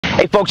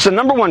Hey folks, the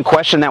number one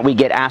question that we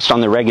get asked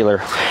on the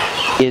regular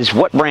is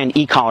what brand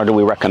e-collar do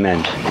we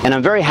recommend? And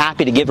I'm very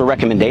happy to give a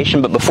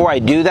recommendation, but before I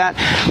do that,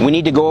 we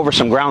need to go over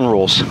some ground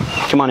rules.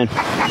 Come on in.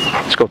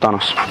 Let's go,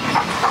 Thanos.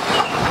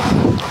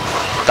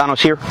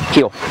 Thanos here,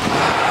 heel.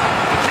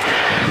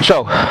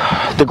 So,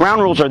 the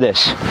ground rules are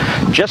this.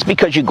 Just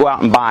because you go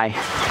out and buy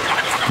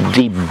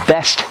the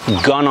best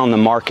gun on the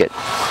market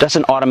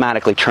doesn't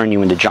automatically turn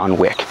you into John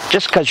Wick.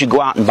 Just because you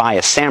go out and buy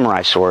a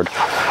samurai sword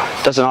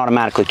doesn't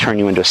automatically turn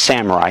you into a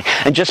samurai.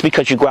 And just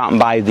because you go out and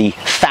buy the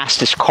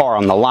fastest car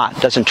on the lot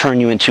doesn't turn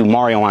you into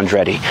Mario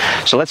Andretti.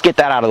 So let's get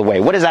that out of the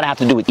way. What does that have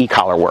to do with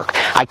e-collar work?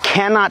 I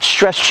cannot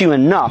stress to you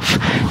enough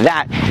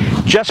that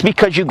just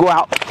because you go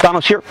out,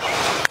 Donald's here,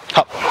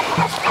 up,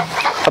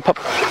 up, up.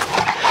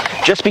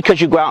 Just because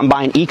you go out and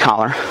buy an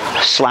e-collar,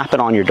 slap it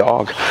on your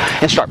dog,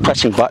 and start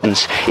pressing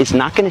buttons, it's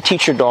not going to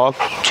teach your dog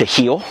to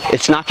heel.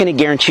 It's not going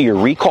to guarantee your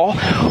recall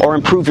or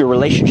improve your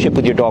relationship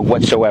with your dog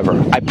whatsoever.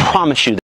 I promise you that.